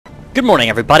Good morning,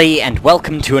 everybody, and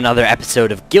welcome to another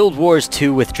episode of Guild Wars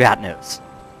 2 with Dratnos.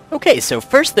 Okay, so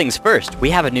first things first, we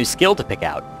have a new skill to pick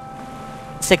out.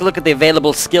 Let's take a look at the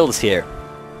available skills here.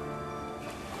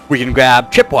 We can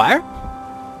grab Tripwire,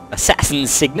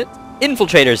 Assassin's Signet,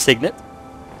 Infiltrator's Signet,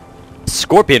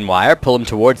 Scorpion Wire, pull him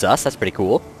towards us, that's pretty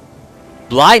cool.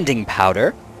 Blinding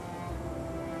Powder.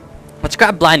 Let's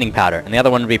grab Blinding Powder, and the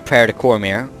other one would be Prayer to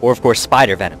Cormyr, or of course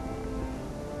Spider Venom.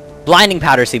 Blinding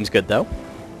Powder seems good though.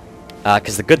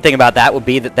 Because the good thing about that would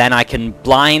be that then I can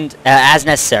blind, as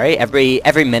necessary,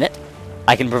 every minute,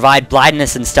 I can provide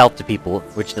blindness and stealth to people,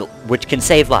 which can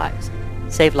save lives.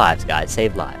 Save lives, guys,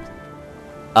 save lives.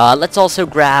 Let's also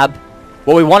grab,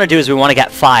 what we want to do is we want to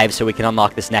get 5 so we can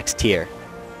unlock this next tier.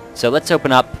 So let's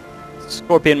open up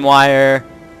Scorpion Wire,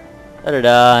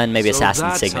 and maybe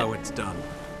Assassin's Signet. How it's done.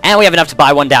 And we have enough to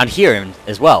buy one down here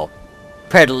as well.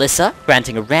 Prayer to Lissa,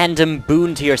 granting a random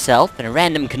boon to yourself and a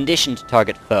random condition to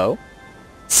target foe.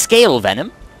 Scale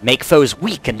Venom, make foes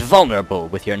weak and vulnerable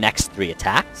with your next 3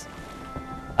 attacks.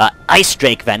 Ice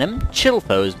Drake Venom, chill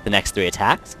foes with the next 3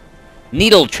 attacks.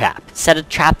 Needle Trap, set a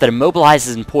trap that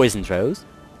immobilizes and poison throws.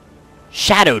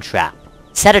 Shadow Trap,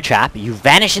 set a trap, you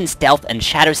vanish in stealth and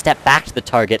shadow step back to the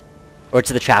target, or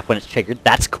to the trap when it's triggered,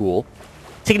 that's cool.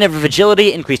 Signet of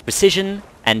Agility, increased precision,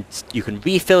 and you can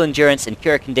refill endurance and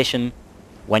cure a condition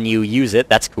when you use it,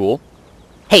 that's cool.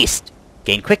 Haste,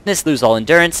 gain quickness, lose all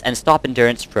endurance, and stop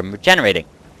endurance from regenerating.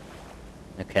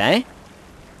 Okay.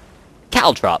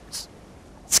 Caltrops.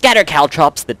 Scatter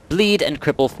caltrops that bleed and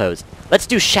cripple foes. Let's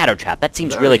do Shadow Trap, that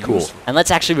seems really cool. And let's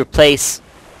actually replace...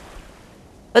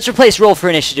 Let's replace Roll for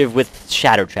Initiative with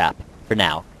Shadow Trap, for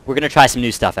now. We're gonna try some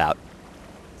new stuff out.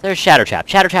 So there's Shadow Trap.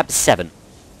 Shadow Trap is 7.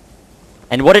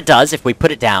 And what it does, if we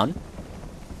put it down...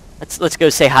 Let's go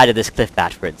say hi to this cliff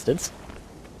bat, for instance.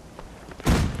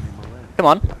 Come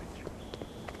on.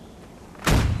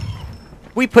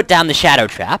 We put down the Shadow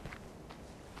Trap.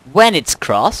 When it's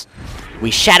crossed,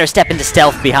 we shadow step into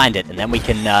stealth behind it, and then we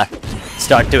can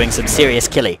start doing some serious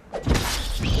killy.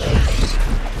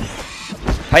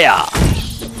 Hiya!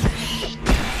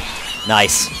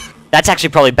 Nice. That's actually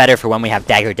probably better for when we have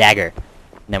Dagger, and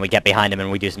then we get behind him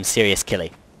and we do some serious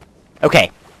killy.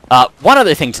 Okay. One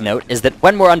other thing to note is that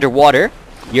when we're underwater,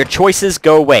 your choices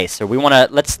go away. So we want to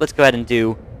let's go ahead and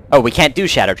do. Oh, we can't do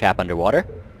Shadow Trap underwater.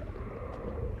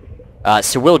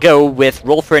 So we'll go with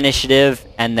Roll for Initiative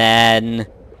and then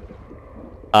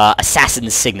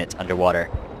Assassin's Signet underwater.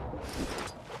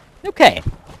 Okay,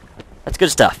 that's good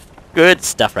stuff. Good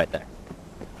stuff right there.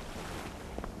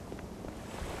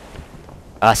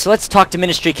 So let's talk to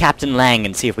Ministry Captain Lang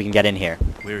and see if we can get in here.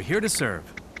 We're here to serve.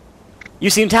 You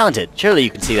seem talented. Surely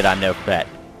you can see that I'm no threat.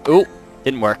 Ooh,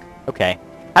 didn't work. Okay.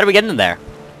 How do we get in there?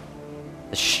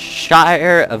 The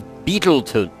Shire of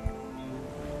Beetleton.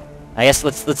 I guess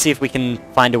let's see if we can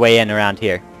find a way in around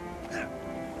here.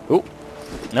 Ooh.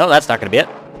 No, that's not gonna be it.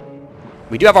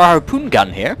 We do have our harpoon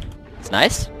gun here. It's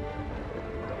nice.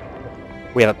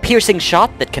 We have a piercing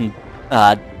shot that can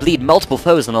bleed multiple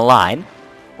foes in a line.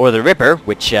 Or the Ripper,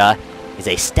 which is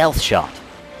a stealth shot.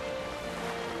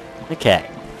 Okay.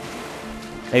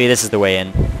 Maybe this is the way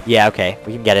in. Yeah, okay.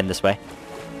 We can get in this way.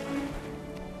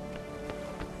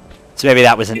 So maybe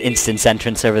that was an instance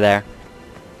entrance over there.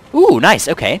 Ooh, nice,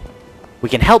 okay. We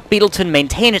can help Beetleton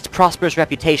maintain its prosperous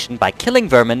reputation by killing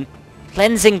vermin,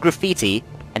 cleansing graffiti,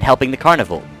 and helping the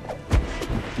carnival.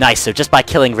 Nice, so just by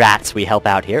killing rats we help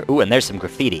out here. Ooh, and there's some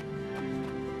graffiti.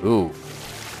 Ooh.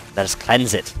 Let us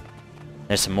cleanse it.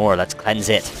 There's some more, let's cleanse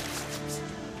it.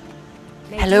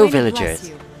 Hello,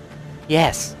 villagers.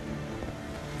 Yes.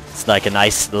 It's like a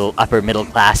nice little upper middle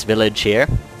class village here.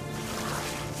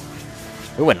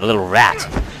 Ooh, and a little rat.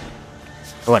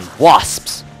 Oh, and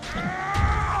wasps.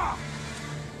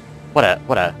 What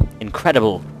a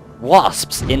incredible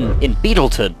wasps in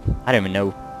Beetleton. I don't even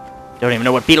know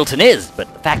what Beetleton is,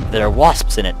 but the fact that there are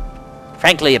wasps in it,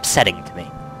 frankly upsetting to me.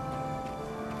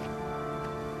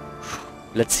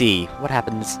 Let's see, what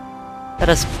happens? Let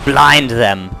us blind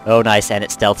them. Oh, nice, and it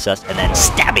stealths us, and then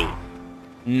stabby.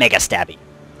 Mega stabby.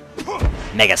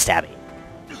 Mega stabby.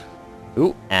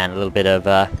 Ooh, and a little bit of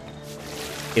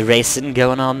erasing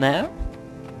going on there.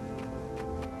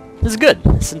 This is good.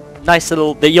 It's a nice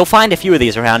little... You'll find a few of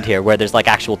these around here where there's like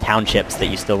actual townships that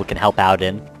you still can help out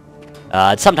in.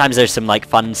 Sometimes there's some like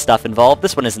fun stuff involved.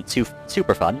 This one isn't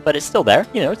super fun, but it's still there.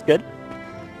 You know, it's good.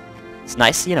 It's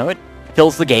nice, you know, it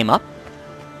fills the game up.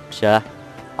 Which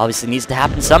obviously needs to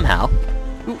happen somehow.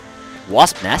 Ooh,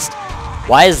 wasp nest.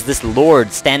 Why is this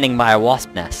lord standing by a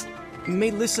wasp nest? May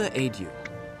Lissa aid you.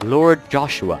 Lord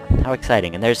Joshua. How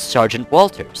exciting. And there's Sergeant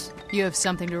Walters. You have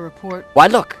something to report? Why,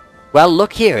 look. Well,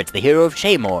 look here. It's the hero of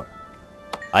Shaymore.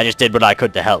 I just did what I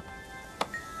could to help.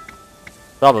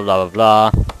 Blah, blah, blah, blah,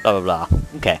 blah, blah, blah, blah.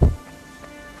 Okay.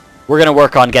 We're gonna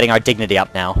work on getting our dignity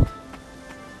up now.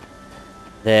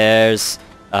 There's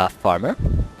a farmer.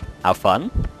 How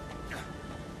fun.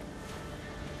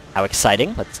 How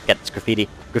exciting. Let's get this graffiti.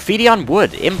 Graffiti on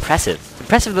wood. Impressive.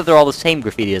 Impressive that they're all the same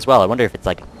graffiti as well. I wonder if it's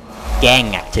like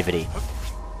gang activity.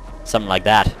 Something like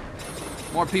that.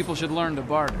 More people should learn to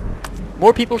barter.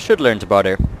 More people should learn to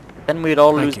barter. Then we'd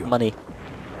all lose you. money.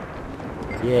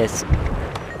 Yes.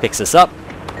 Picks us up.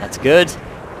 That's good.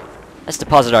 Let's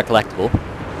deposit our collectible.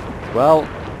 Well,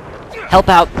 help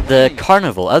out the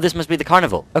carnival. Oh, this must be the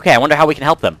carnival. Okay, I wonder how we can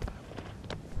help them.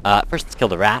 First let's kill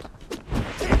the rat.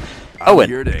 I'm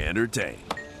here to entertain.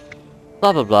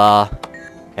 Blah, blah, blah.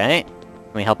 Okay.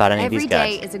 Can we help out any of these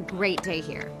guys? Every day is a great day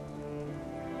here.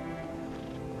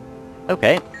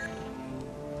 Okay.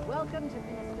 Welcome to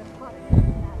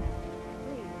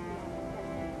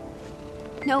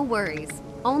No worries.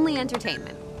 Only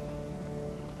entertainment.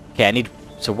 Okay, I need...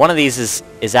 So one of these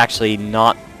is actually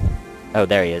not... Oh,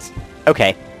 there he is.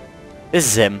 Okay. This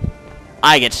is him.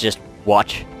 I get to just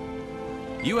watch.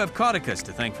 You have Codicus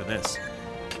to thank for this.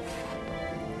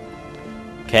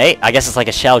 Okay, I guess it's like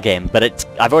a shell game, but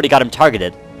I've already got him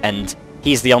targeted, and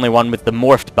he's the only one with the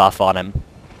morphed buff on him.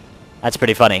 That's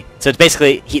pretty funny. So it's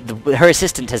basically, her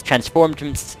assistant has transformed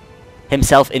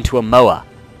himself into a Moa,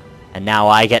 and now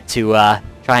I get to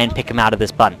try and pick him out of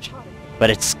this bunch. But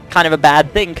it's kind of a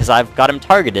bad thing, because I've got him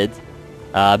targeted,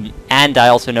 and I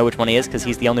also know which one he is, because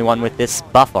he's the only one with this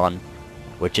buff on,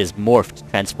 which is morphed,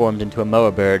 transformed into a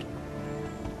Moa bird.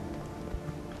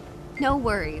 No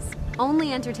worries.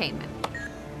 Only entertainment.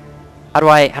 How do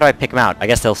I pick him out? I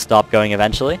guess they'll stop going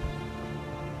eventually.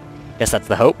 Guess that's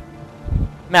the hope.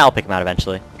 I'll pick him out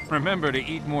eventually. Remember to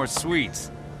eat more sweets.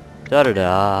 Da da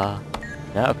da.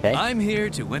 No, okay. I'm here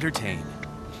to entertain.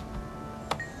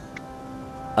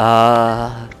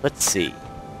 Let's see.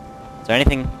 Is there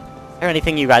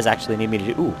anything you guys actually need me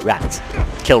to do? Ooh, rats.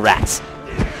 Kill rats.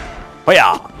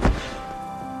 Hoya!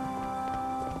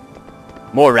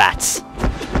 More rats.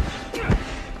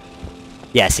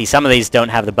 Yeah, see, some of these don't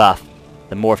have the buff.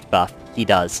 The morphed buff. He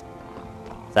does. So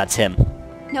that's him.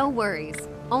 No worries.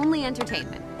 Only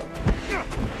entertainment.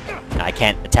 I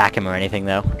can't attack him or anything,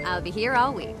 though. I'll be here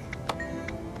all week.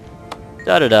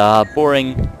 Da-da-da.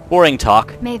 Boring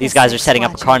talk. These guys are setting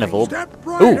up a carnival.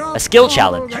 Ooh, a skill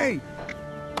challenge. Alright,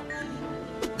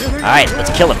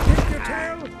 let's kill him.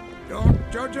 Don't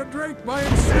judge a drink by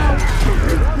itself.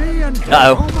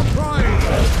 Uh-oh.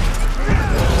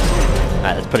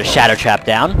 Alright, let's put a shadow trap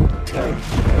down.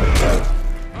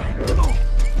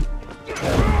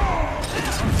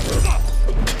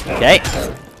 Okay.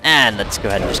 And let's go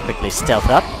ahead and just quickly stealth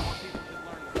up.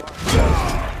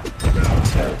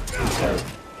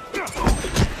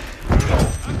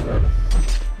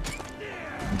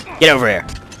 Get over here.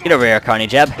 Get over here, Carney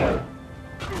Jeb.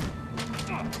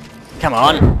 Come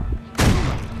on.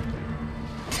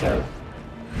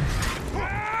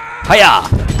 Hiya!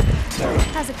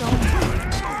 How's it going?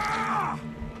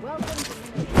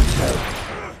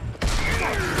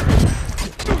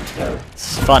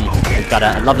 It's fun. We've got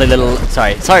a lovely little...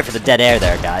 Sorry for the dead air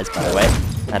there, guys, by the way.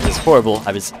 That was horrible.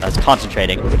 I was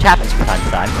concentrating, which happens from time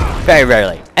to time. Very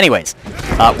rarely. Anyways,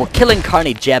 we're killing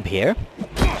Carney Jeb here.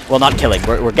 Well, not killing.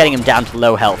 We're getting him down to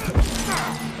low health.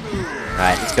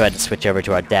 Alright, let's go ahead and switch over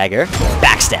to our dagger.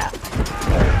 Backstab.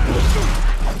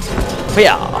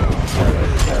 Hiya!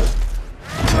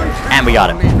 And we got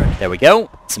him. There we go.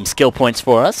 Some skill points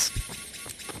for us.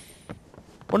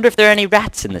 Wonder if there are any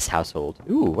rats in this household.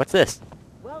 Ooh, what's this?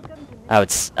 Oh,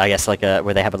 it's, I guess, like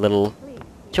where they have a little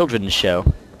children's show.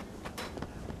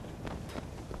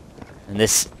 And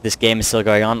this game is still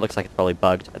going on. Looks like it's probably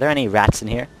bugged. Are there any rats in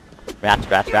here? Rats.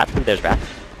 Ooh, there's rats.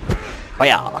 Oh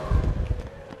yeah.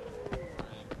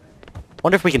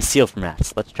 Wonder if we can steal from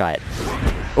rats. Let's try it.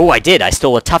 Oh, I did. I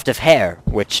stole a tuft of hair,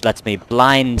 which lets me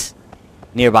blind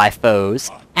nearby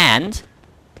foes and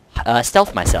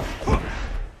stealth myself.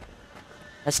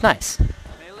 That's nice.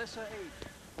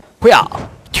 Hoo-yah!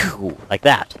 Like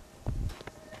that.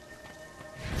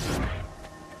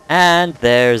 And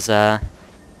there's some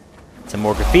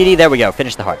more graffiti. There we go.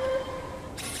 Finish the heart.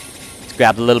 Let's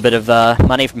grab a little bit of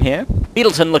money from here.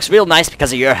 Beetleton looks real nice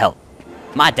because of your help.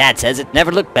 My dad says it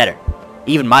never looked better.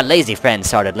 Even my lazy friend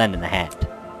started lending a hand.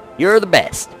 You're the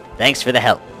best. Thanks for the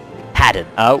help. Haddon.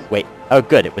 Oh, wait. Oh,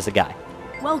 good. It was a guy.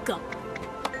 Welcome.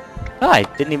 Oh, I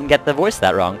didn't even get the voice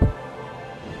that wrong.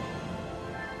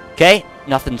 Okay,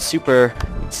 nothing super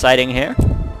exciting here.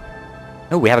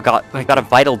 Oh, we've got a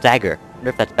vital dagger. I wonder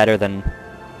if that's better than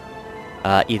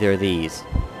either of these.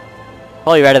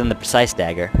 Probably better than the precise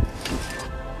dagger.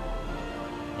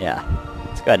 Yeah.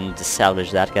 Let's go ahead and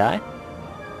salvage that guy.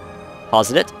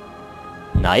 Pause it.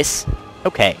 Nice.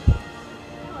 Okay.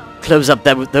 Close up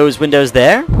those windows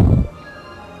there.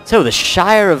 So, the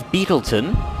Shire of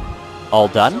Beetleton. All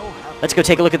done. Let's go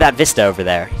take a look at that vista over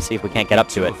there. See if we can't get up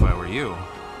to it. If I were you.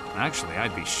 Actually,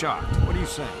 I'd be shocked. What do you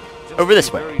say? Over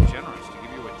this way. Very generous to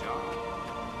give you a job.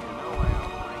 You know I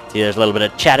outright- See, there's a little bit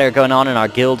of chatter going on in our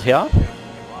guild here.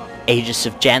 Aegis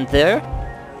of Janther.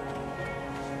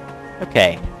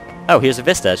 Okay. Oh, here's a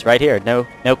vista. It's right here. No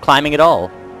climbing at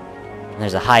all. And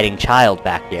there's a hiding child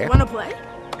back here. Wanna play?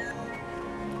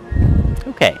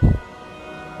 Okay.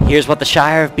 Here's what the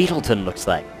Shire of Beetleton looks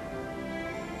like.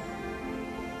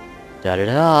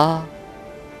 Da-da-da.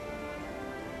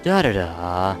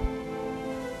 Da-da-da.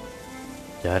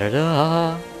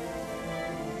 Da-da-da.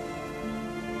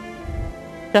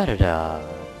 Da-da-da.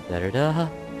 Da-da-da.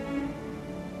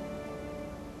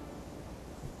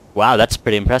 Wow, that's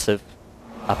pretty impressive.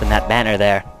 Up in that banner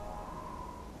there.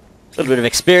 A little bit of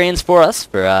experience for us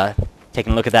for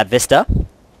taking a look at that vista.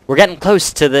 We're getting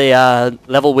close to the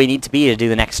level we need to be to do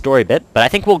the next story bit, but I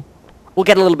think we'll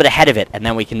get a little bit ahead of it, and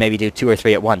then we can maybe do 2 or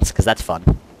 3 at once, because that's fun.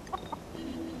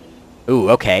 Ooh,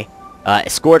 okay.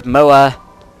 Escort Moa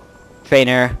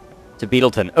trainer to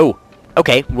Beetleton. Oh,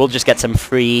 okay, we'll just get some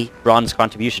free bronze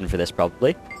contribution for this,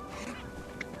 probably.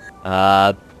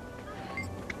 Let's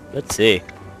see.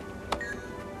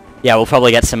 Yeah, we'll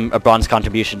probably get a bronze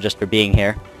contribution just for being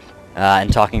here,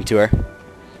 and talking to her.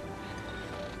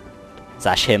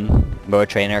 / him, Moa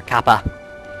trainer, Kappa.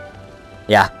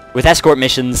 Yeah, with escort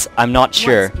missions, I'm not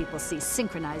sure. Once people see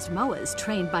synchronized Moas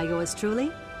trained by yours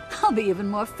truly, I'll be even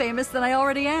more famous than I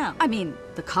already am. I mean,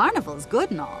 the carnival's good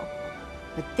and all,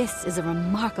 but this is a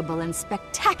remarkable and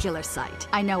spectacular sight.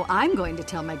 I know I'm going to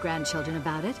tell my grandchildren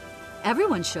about it.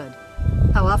 Everyone should.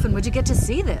 How often would you get to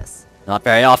see this? Not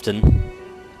very often.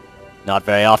 Not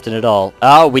very often at all.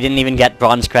 Oh, we didn't even get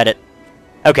bronze credit.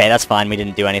 Okay, that's fine. We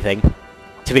didn't do anything.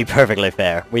 To be perfectly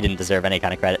fair, we didn't deserve any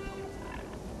kind of credit.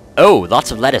 Oh,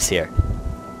 lots of lettuce here.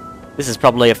 This is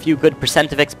probably a few good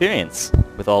 % of experience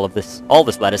with all this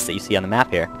lettuce that you see on the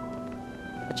map here.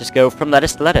 Let's just go from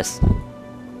lettuce to lettuce.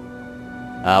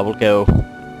 We'll go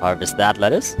harvest that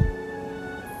lettuce.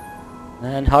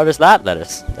 And harvest that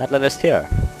lettuce. That lettuce here.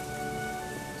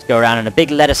 Let's go around in a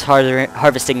big lettuce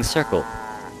harvesting circle.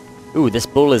 Ooh, this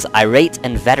bull is irate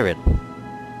and veteran.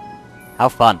 How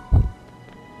fun.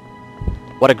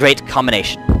 What a great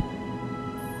combination.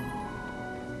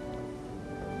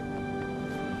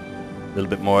 A little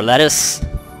bit more lettuce.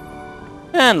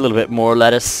 And a little bit more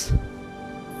lettuce.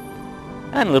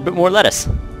 And a little bit more lettuce.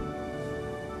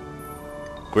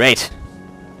 Great.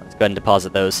 Let's go ahead and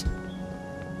deposit those.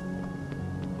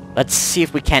 Let's see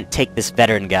if we can't take this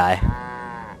veteran guy.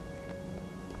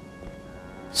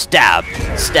 Stab!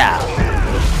 Stab!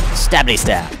 Stabby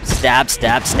stab! Stab,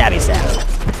 stab, stabby stab.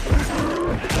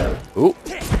 Ooh.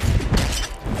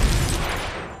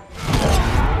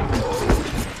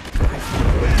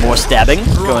 More stabbing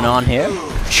going on here.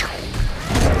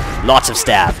 Lots of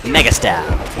stab. Mega stab.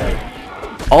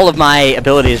 All of my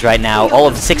abilities right now, all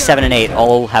of 6, 7, and 8,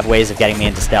 all have ways of getting me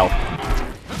into stealth.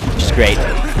 Which is great.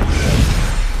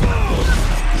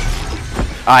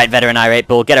 Alright, veteran irate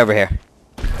bull, get over here.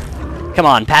 Come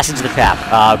on, pass into the trap.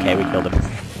 Okay, we killed him.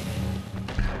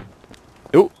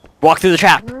 Ooh, walk through the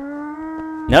trap.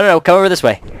 No, come over this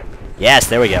way. Yes,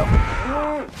 there we go.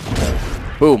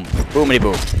 Boom. Boomity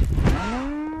boom.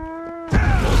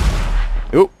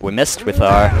 Ooh, we missed with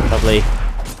our lovely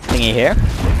thingy here.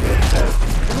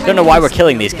 Don't know why we're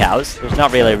killing these cows. There's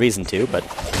not really a reason to, but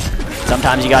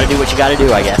sometimes you gotta do what you gotta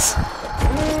do, I guess.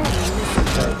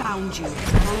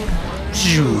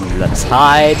 Let's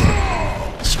hide.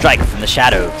 Strike from the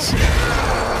shadows.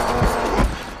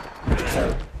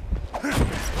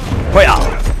 Hoya!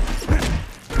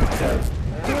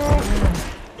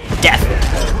 Death!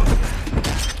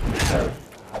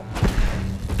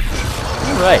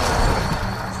 Alright.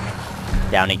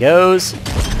 Down he goes.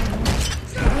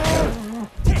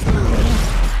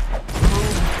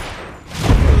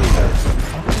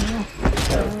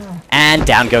 And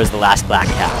down goes the last black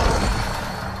cow.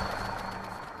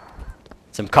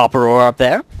 Some copper ore up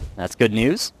there. That's good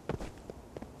news.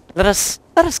 Let us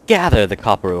gather the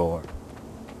copper ore.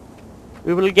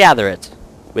 We will gather it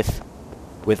with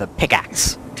a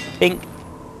pickaxe. Bink,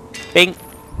 bink,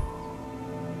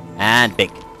 and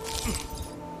bink.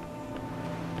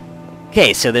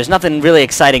 Okay, so there's nothing really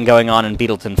exciting going on in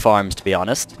Beetleton Farms, to be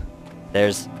honest.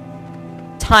 There's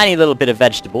tiny little bit of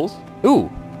vegetables.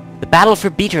 Ooh, the battle for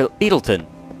Beetleton.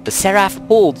 The Seraph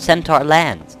hold Centaur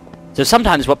lands. So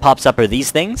sometimes what pops up are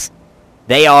these things.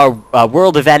 They are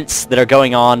world events that are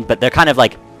going on, but they're kind of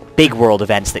like big world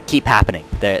events that keep happening.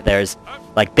 There's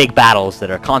like big battles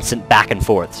that are constant back and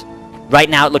forths. Right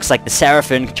now it looks like the Seraph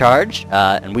are in charge,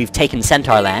 and we've taken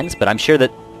Centaur lands, but I'm sure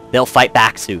that they'll fight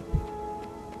back soon.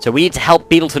 So we need to help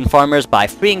Beetleton farmers by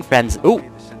freeing friends. Ooh!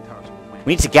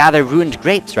 We need to gather ruined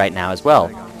grapes right now as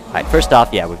well. Alright, first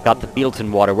off, yeah, we've got the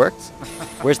Beetleton waterworks.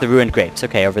 Where's the ruined grapes?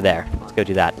 Okay, over there. Let's go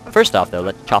do that. First off, though,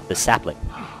 let's chop this sapling.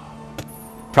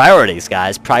 Priorities,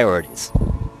 guys. Priorities.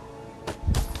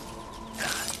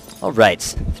 Alright,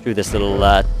 through this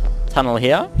little tunnel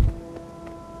here.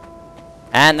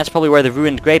 And that's probably where the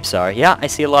ruined grapes are. Yeah, I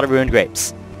see a lot of ruined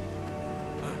grapes.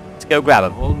 Let's go grab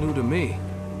them. All new to me.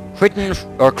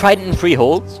 Crichton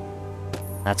freeholds.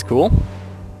 That's cool.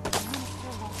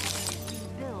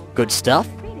 Good stuff.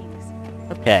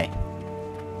 Okay.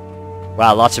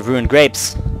 Wow, lots of ruined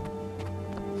grapes.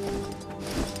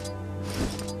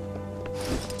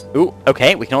 Ooh,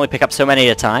 okay, we can only pick up so many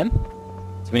at a time.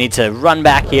 So we need to run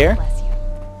back here.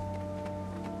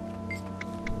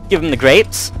 Give him the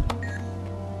grapes.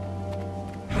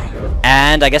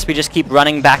 And I guess we just keep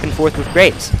running back and forth with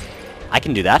grapes. I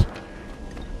can do that.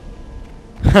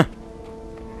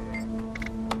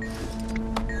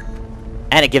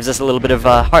 And it gives us a little bit of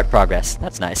heart progress.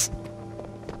 That's nice.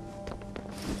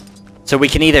 So we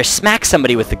can either smack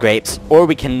somebody with the grapes, or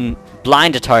we can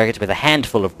blind a target with a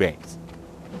handful of grapes.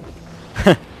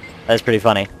 That's pretty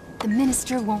funny. The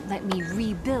minister won't let me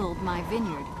rebuild my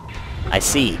vineyard. I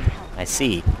see. I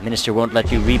see. The minister won't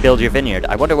let you rebuild your vineyard.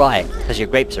 I wonder why. Because your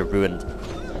grapes are ruined.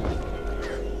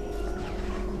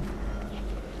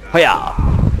 Hoya!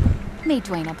 May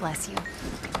Dwayna bless you.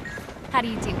 How do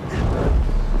you do?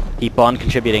 Keep on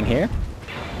contributing here.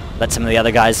 Let some of the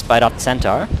other guys fight off the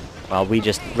centaur, while we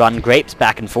just run grapes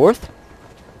back and forth.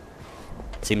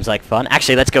 Seems like fun.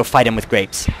 Actually, let's go fight him with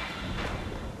grapes.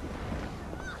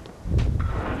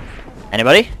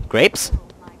 Anybody? Grapes?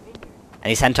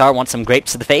 Any centaur want some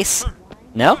grapes to the face?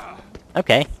 No?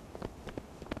 Okay.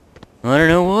 I don't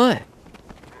know why.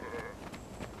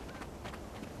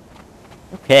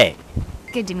 Okay.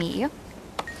 Good to meet you.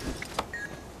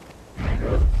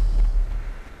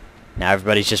 Now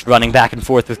everybody's just running back and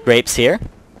forth with grapes here.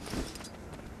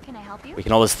 Can I help you? We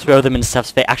can always throw them in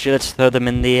stuff's face. Actually, let's throw them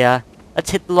in the, let's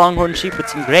hit the longhorn sheep with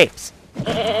some grapes.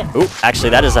 Ooh, actually,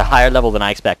 that is a higher level than I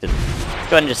expected. Let's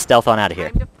go ahead and just stealth on out of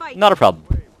here. Not a problem.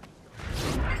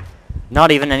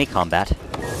 Not even any combat.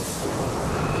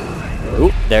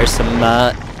 Ooh, there's some,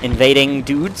 invading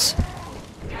dudes.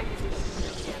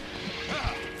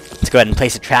 Let's go ahead and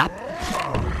place a trap.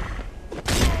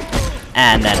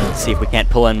 And then let's see if we can't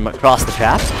pull him across the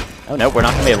trap. Oh no, we're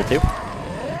not going to be able to.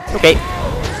 Okay.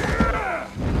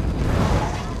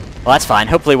 Well, that's fine.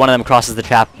 Hopefully one of them crosses the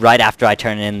trap right after I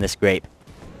turn in this grape.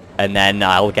 And then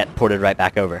I'll get ported right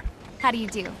back over. How do you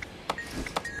do?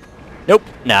 Nope.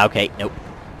 No, okay, nope.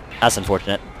 That's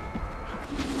unfortunate.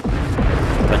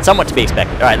 But somewhat to be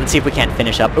expected. Alright, let's see if we can't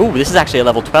finish up. Ooh, this is actually a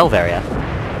level 12 area.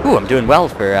 Ooh, I'm doing well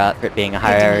for it being a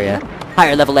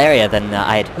higher level area than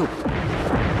I had hoped.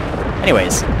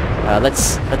 Anyways,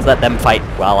 let's let them fight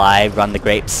while I run the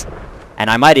grapes.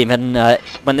 And I might even,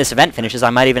 when this event finishes,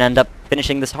 I might even end up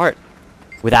finishing this heart.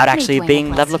 Without actually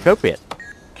being level appropriate.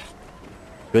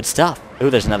 Good stuff.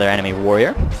 Ooh, there's another enemy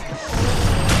warrior.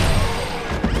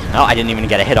 Oh, I didn't even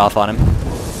get a hit off on him.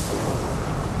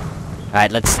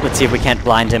 Alright, let's see if we can't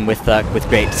blind him with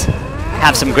grapes.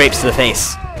 Have some grapes to the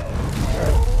face.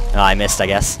 Oh, I missed, I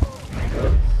guess.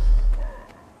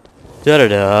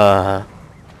 Da-da-da.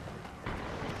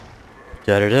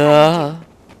 Da-da-da.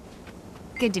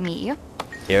 Good to meet you.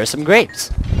 Here are some grapes.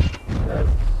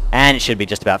 And it should be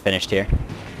just about finished here.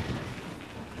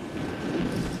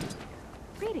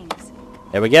 Greetings.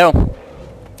 There we go.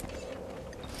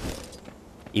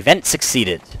 Event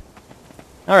succeeded.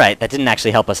 Alright, that didn't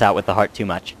actually help us out with the heart too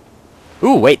much.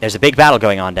 Ooh, wait, there's a big battle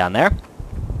going on down there.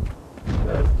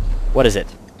 What is it?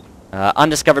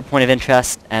 Undiscovered point of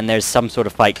interest, and there's some sort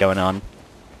of fight going on.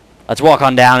 Let's walk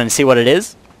on down and see what it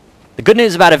is. The good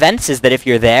news about events is that if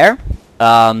you're there,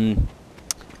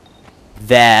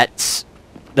 that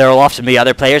there will often be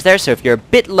other players there, so if you're a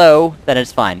bit low, then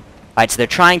it's fine. Alright, so they're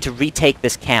trying to retake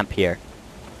this camp here.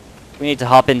 We need to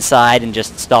hop inside and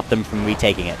just stop them from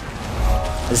retaking it.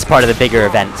 This is part of the bigger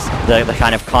event, the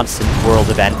kind of constant world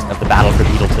event of the battle for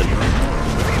Beetleton.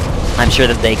 I'm sure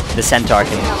that the Centaur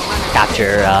can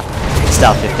capture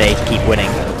stuff if they keep winning,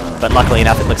 but luckily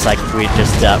enough, it looks like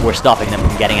we're stopping them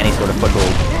from getting any sort of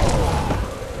foothold.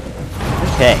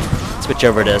 Okay, switch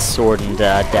over to sword and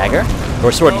dagger,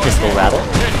 or sword and pistol rather.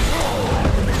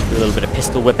 Do a little bit of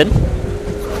pistol whipping.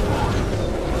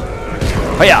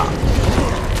 Oh yeah,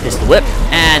 pistol whip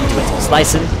and doing some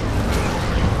slicing.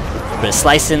 bit of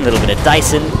slicing, a little bit of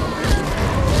dicing.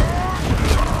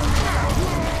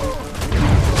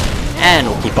 And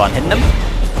we'll keep on hitting them.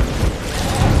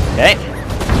 Okay.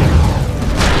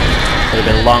 A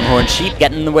little bit of longhorn sheep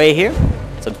getting in the way here.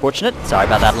 It's unfortunate. Sorry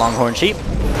about that, longhorn sheep.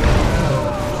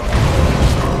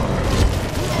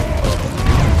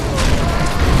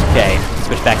 Okay,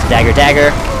 switch back to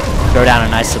dagger. Throw down a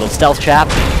nice little stealth trap.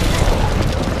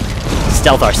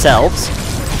 Stealth ourselves.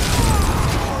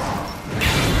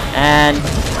 And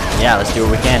yeah, let's do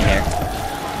what we can here.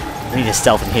 We need to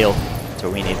stealth and heal. That's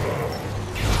what we need.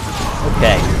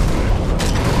 Okay.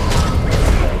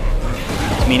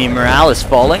 Medium morale is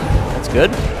falling. That's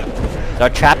good. Is our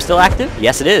trap still active?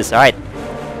 Yes, it is. Alright.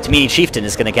 Tamini Chieftain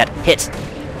is gonna get hit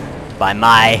by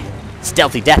my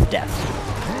stealthy death.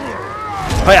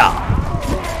 Hoya!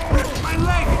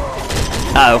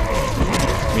 Uh-oh.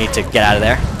 We need to get out of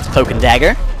there. It's cloak and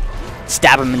dagger.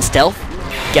 Stab him in stealth.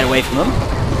 Get away from him.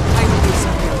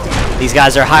 These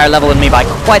guys are higher level than me by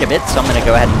quite a bit, so I'm gonna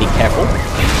go ahead and be careful.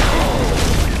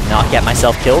 Not get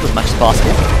myself killed as much as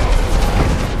possible.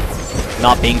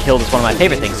 Not being killed is one of my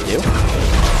favorite things to do.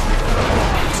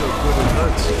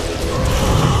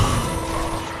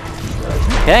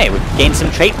 Okay, we've gained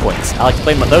some trait points. I'll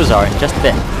explain what those are in just a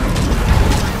bit.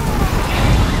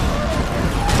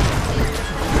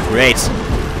 Great.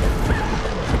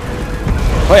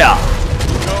 Hoya!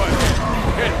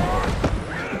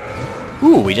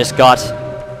 Ooh, we just got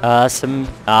some...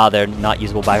 they're not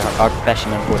usable by our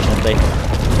profession, unfortunately.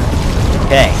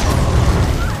 Okay.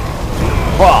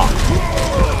 Whoa.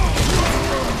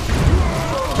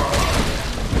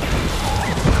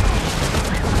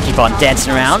 Keep on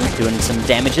dancing around, doing some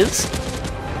damages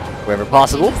wherever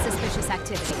possible. Suspicious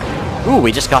activity. Ooh,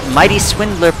 we just got Mighty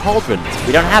Swindler Pauldrons.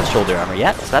 We don't have shoulder armor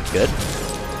yet, so that's good.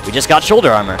 We just got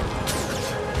shoulder armor.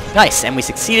 Nice, and we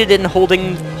succeeded in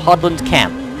holding Hodland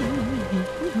Camp.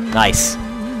 Nice.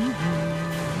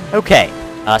 Okay,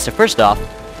 so first off,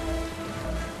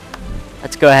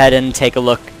 let's go ahead and take a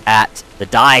look at the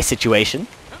dye situation.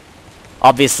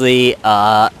 Obviously,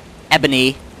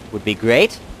 ebony would be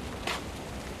great.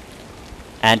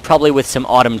 And probably with some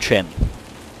autumn trim.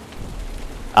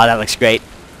 That looks great.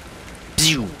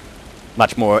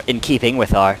 Much more in keeping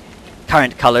with our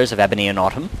current colors of ebony and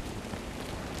autumn.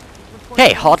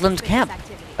 Okay, Hodland Camp.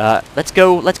 Let's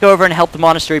go over and help the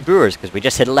Monastery Brewers, because we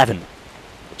just hit 11.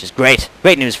 Which is great.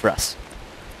 Great news for us.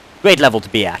 Great level to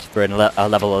be at for a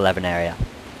level 11 area.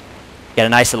 Get a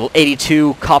nice little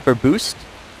 82 copper boost.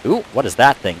 Ooh, what is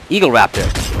that thing? Eagle Raptor.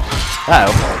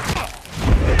 Uh-oh.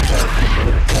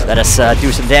 Let us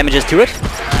do some damages to it.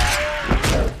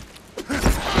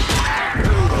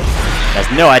 Has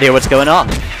no idea what's going on.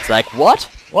 It's like, what?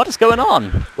 What is going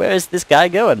on? Where is this guy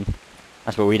going?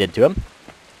 That's what we did to him.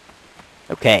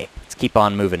 Okay, let's keep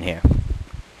on moving here.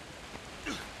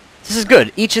 This is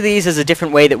good. Each of these is a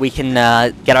different way that we can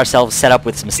get ourselves set up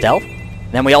with some stealth.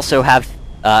 Then we also have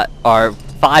our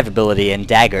 5 ability in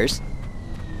daggers.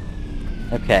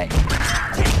 Okay.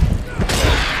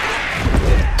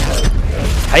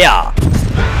 Hiya!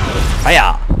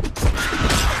 Hiya!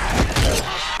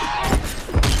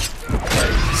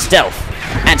 Stealth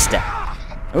and stab.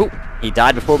 Oh, he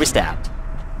died before we stabbed.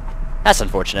 That's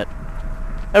unfortunate.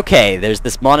 Okay, there's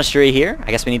this monastery here.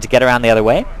 I guess we need to get around the other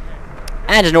way.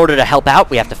 And in order to help out,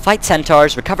 we have to fight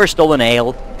centaurs, recover stolen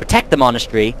ale, protect the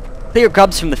monastery, clear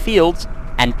grubs from the fields,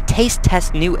 and taste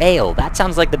test new ale. That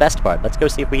sounds like the best part. Let's go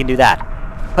see if we can do that.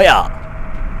 Hoya!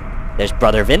 There's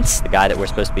Brother Vince, the guy that we're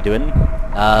supposed to be doing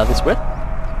this with.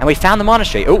 And we found the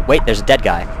monastery. Oh, wait, there's a dead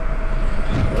guy.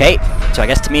 Okay, so I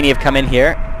guess Tamini have come in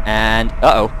here, and...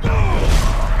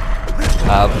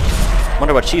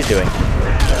 wonder what she's doing.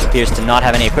 Appears to not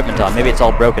have any equipment on. Maybe it's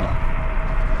all broken.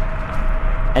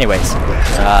 Anyways,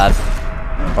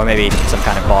 or maybe some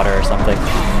kind of fodder or something.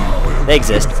 They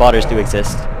exist. Fodders do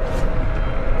exist.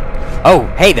 Oh,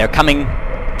 hey, they're coming.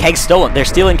 Kegs stolen. They're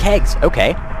stealing kegs.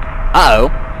 Okay. Uh-oh.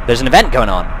 There's an event going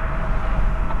on.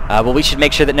 Well, we should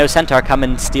make sure that no centaur come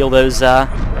and steal those things.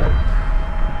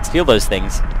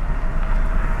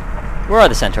 Where are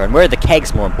the centaur? And where are the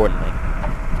kegs, more importantly?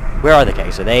 Where are the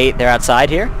kegs? Are they're outside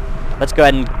here? Let's go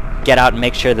ahead and get out and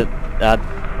make sure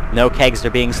that no kegs are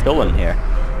being stolen here.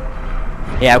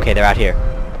 Yeah, okay, they're out here.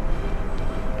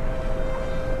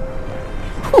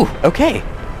 Whew, okay.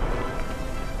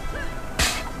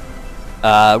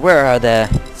 Where are the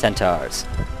centaurs?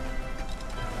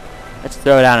 Let's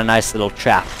throw down a nice little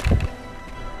trap.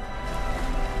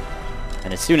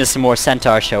 And as soon as some more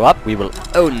centaurs show up, we will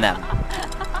own them.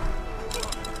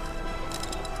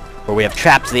 For we have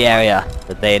trapped the area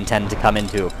that they intend to come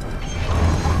into.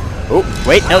 Oh,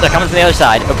 wait, no, they're coming from the other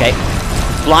side. Okay.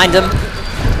 Blind them.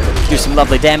 Do some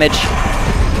lovely damage.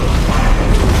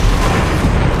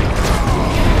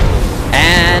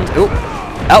 And, ooh.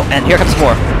 Oh, and here comes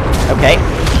more. Okay.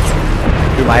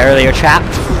 Through my earlier trap.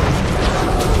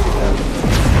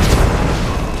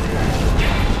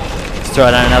 Let's throw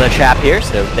down another trap here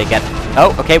so they get...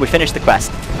 Oh, okay, we finished the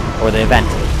quest. Or the event,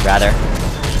 rather.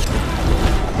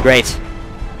 Great.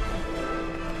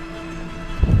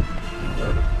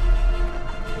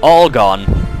 All gone.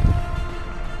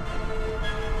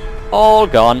 All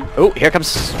gone. Oh, here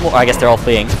comes more. I guess they're all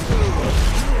fleeing.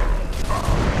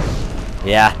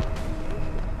 Yeah.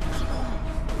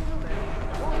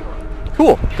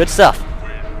 Cool. Good stuff.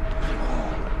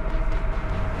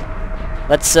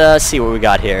 Let's see what we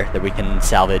got here that we can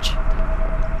salvage.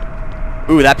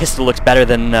 Ooh, that pistol looks better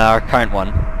than our current one.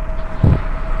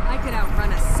 I could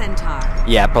outrun a centaur.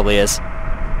 Yeah, it probably is.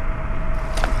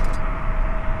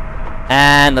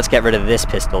 And let's get rid of this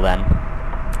pistol then.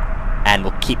 And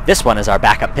we'll keep this one as our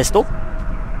backup pistol.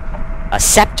 A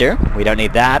scepter. We don't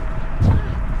need that.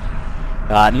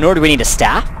 Nor do we need a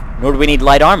staff. Nor do we need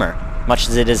light armor. Much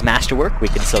as it is masterwork, we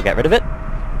can still get rid of it.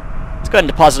 Let's go ahead and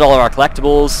deposit all of our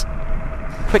collectibles.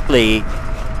 Quickly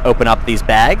open up these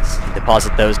bags.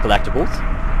 Deposit those collectibles.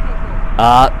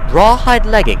 Rawhide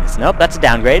leggings. Nope, that's a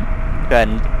downgrade. Go ahead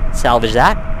and salvage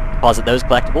that. Deposit those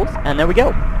collectibles. And there we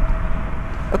go.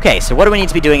 Okay, so what do we need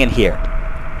to be doing in here?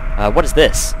 What is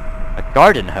this? A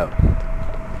garden hoe.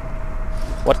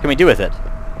 What can we do with it?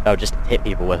 Oh, just hit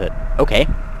people with it. Okay.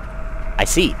 I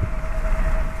see.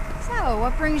 So,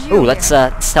 what brings you Ooh, here? let's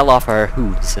sell off our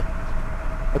hooves.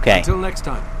 Okay. Until next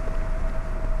time.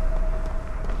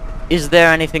 Is there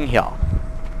anything here?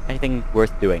 Anything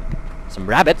worth doing? Some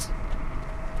rabbits?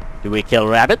 Do we kill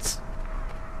rabbits?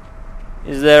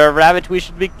 Is there a rabbit we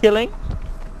should be killing?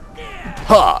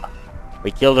 Ha!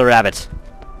 We killed a rabbit.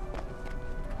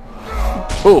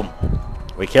 Boom!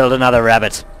 We killed another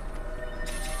rabbit.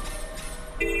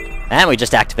 And we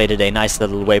just activated a nice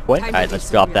little waypoint. Alright, let's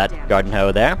drop that garden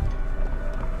hoe there.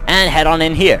 And head on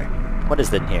in here. What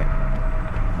is in here?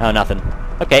 Oh, nothing.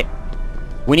 Okay.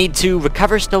 We need to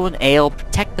recover stolen ale,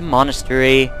 protect the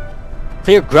monastery,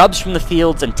 clear grubs from the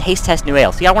fields, and taste test new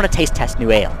ale. See, I want to taste test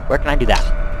new ale. Where can I do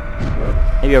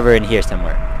that? Maybe over in here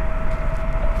somewhere.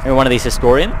 Maybe one of these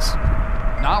historians?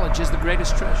 Knowledge is the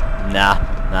greatest treasure. Nah,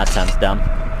 that sounds dumb.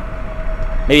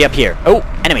 Maybe up here. Oh,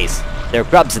 enemies. There are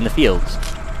grubs in the fields.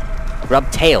 Grub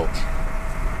tails.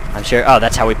 I'm sure. Oh,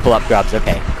 that's how we pull up grubs.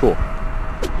 Okay, cool.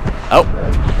 Oh.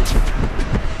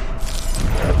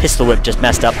 The pistol whip just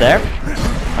messed up there.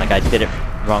 Like I did it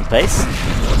wrong place.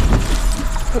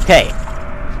 Okay.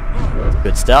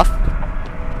 Good stuff.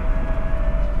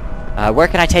 Where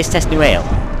can I taste test new ale?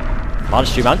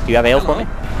 Monastery monk, do you have ale for me?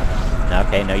 No,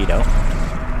 okay, no you don't.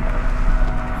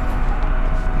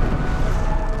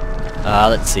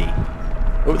 Let's see.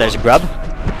 Oh, there's a grub.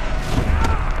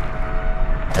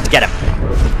 Let's get him.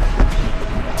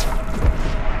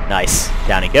 Nice.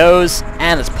 Down he goes.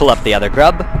 And let's pull up the other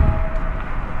grub.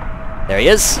 There he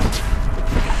is.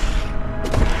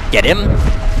 Get him.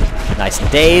 Nice and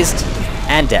dazed.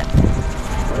 And dead.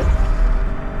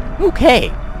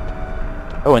 Okay.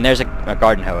 Oh, and there's a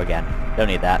garden hoe again. Don't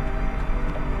need that.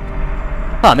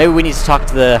 Huh, maybe we need to talk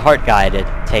to the heart guy to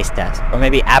taste test. Or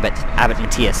maybe Abbot. Abbot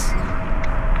Matthias.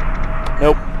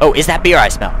 Nope. Oh, is that beer I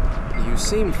smell? You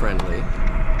seem friendly.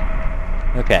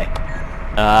 Okay.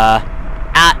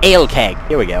 Ale keg.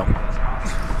 Here we go.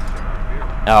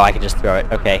 Oh, I can just throw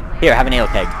it. Okay. Here, have an ale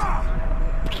keg.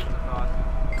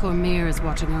 Cormier is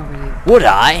watching over you. Would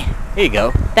I? Here you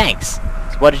go. Thanks.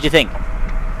 So what did you think?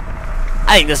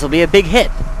 I think this will be a big hit.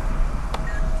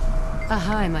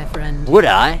 Hi, my friend. Would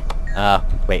I?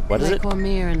 Wait, what is Let it?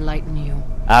 Cormier enlighten you.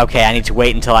 Okay, I need to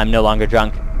wait until I'm no longer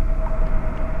drunk.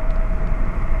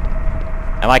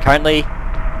 Am I currently?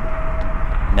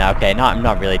 No, okay, no, I'm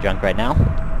not really drunk right now.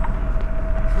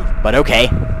 But okay.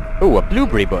 Ooh, a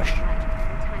blueberry bush.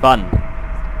 Fun.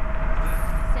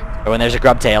 Oh, and there's a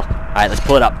grub tail. Alright, let's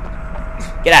pull it up.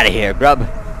 Get out of here, grub.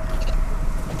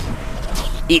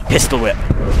 Eat pistol whip.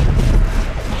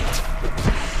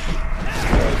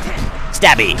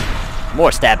 Stabby.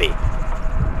 More stabby.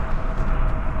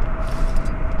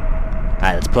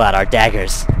 Alright, let's pull out our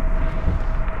daggers.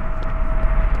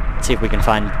 Let's see if we can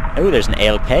find... Oh, there's an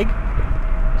ale keg.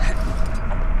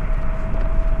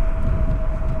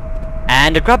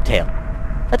 And a grub tail.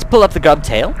 Let's pull up the grub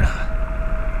tail.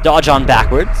 Dodge on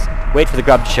backwards. Wait for the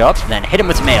grub to show up, and then hit him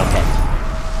with some ale keg.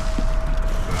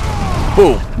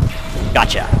 Boom.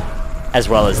 Gotcha. As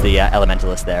well as the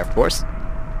elementalist there, of course.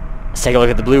 Let's take a look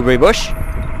at the blueberry bush.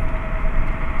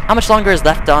 How much longer is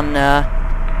left on...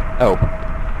 Oh.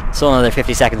 Still another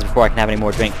 50 seconds before I can have any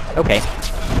more drink. Okay.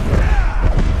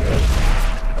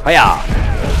 Hoya!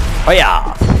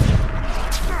 Hoya!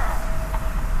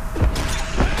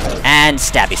 And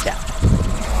stabby stab.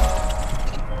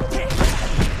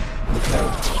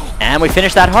 And we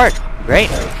finish that heart. Great.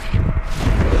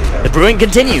 The brewing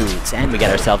continues, and we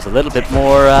get ourselves a little bit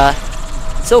more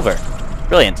silver.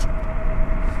 Brilliant.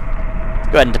 Let's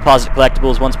go ahead and deposit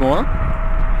collectibles once more.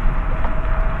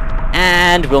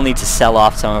 And we'll need to sell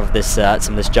off some of this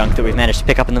junk that we've managed to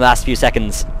pick up in the last few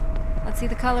seconds. Let's see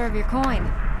the color of your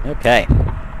coin. Okay.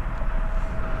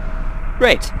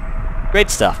 Great. Great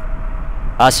stuff.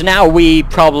 So now we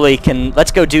probably can...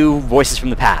 Let's go do Voices from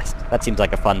the Past. That seems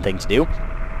like a fun thing to do.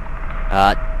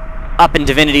 Up in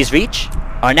Divinity's Reach,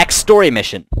 our next story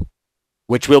mission,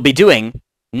 which we'll be doing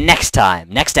next time,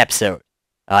 next episode,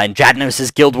 in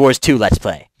Dratnos' Guild Wars 2 Let's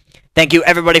Play. Thank you,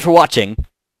 everybody, for watching.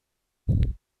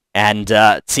 And,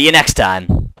 see you next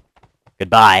time.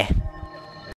 Goodbye.